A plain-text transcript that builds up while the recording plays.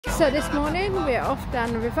So this morning we're off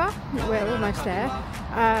down the river. We're almost there.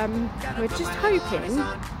 We're just hoping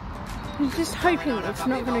it's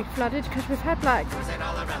not going to be flooded, because we've had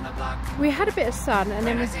we had a bit of sun and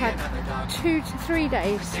then we've had 2 to 3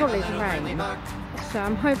 days solid rain. So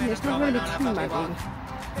I'm hoping it's not going to be too muddy.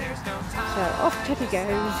 So off Teddy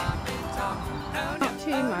goes. Not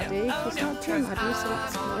too muddy. It's not too muddy, so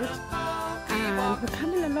that's good. And we're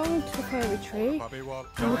coming along to the fairy tree,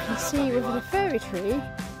 and we can see whether the fairy tree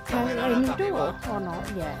has a new door or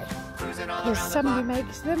not yet, because somebody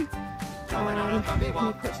makes them and he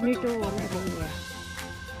puts a new door on every year.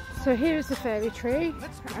 So here is the fairy tree.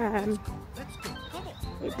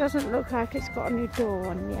 It doesn't look like it's got a new door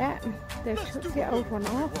on yet. They took the old one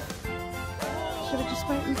off, so we're just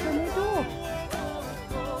waiting for a new door.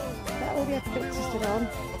 But all the other bits are still on.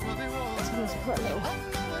 Someone's put a little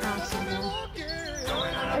house in there.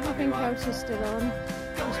 Everything else is still on.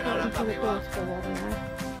 Just waiting for the door to go on now.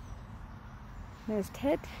 There's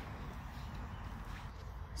Ted.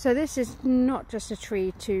 So this is not just a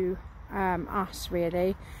tree to us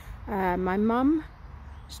really. My mum's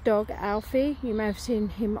dog Alfie, you may have seen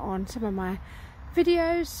him on some of my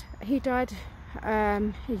videos. He died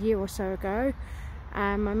a year or so ago,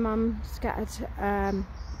 and my mum scattered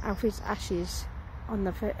Alfie's ashes on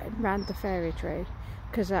around the fairy tree,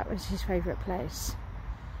 because that was his favourite place.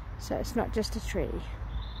 So it's not just a tree.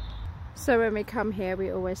 So when we come here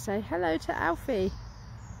we always say hello to Alfie.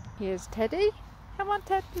 Here's Teddy. Come on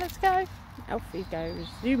Ted, let's go. Alfie goes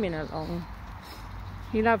zooming along.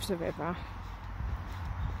 He loves the river.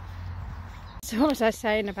 So what was I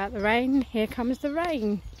saying about the rain? Here comes the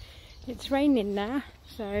rain. It's raining now,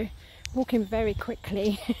 so walking very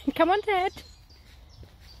quickly. Come on Ted.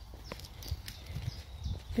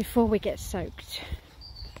 Before we get soaked.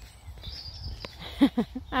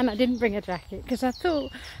 And I didn't bring a jacket because I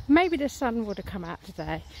thought maybe the sun would have come out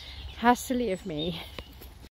today. How silly of me.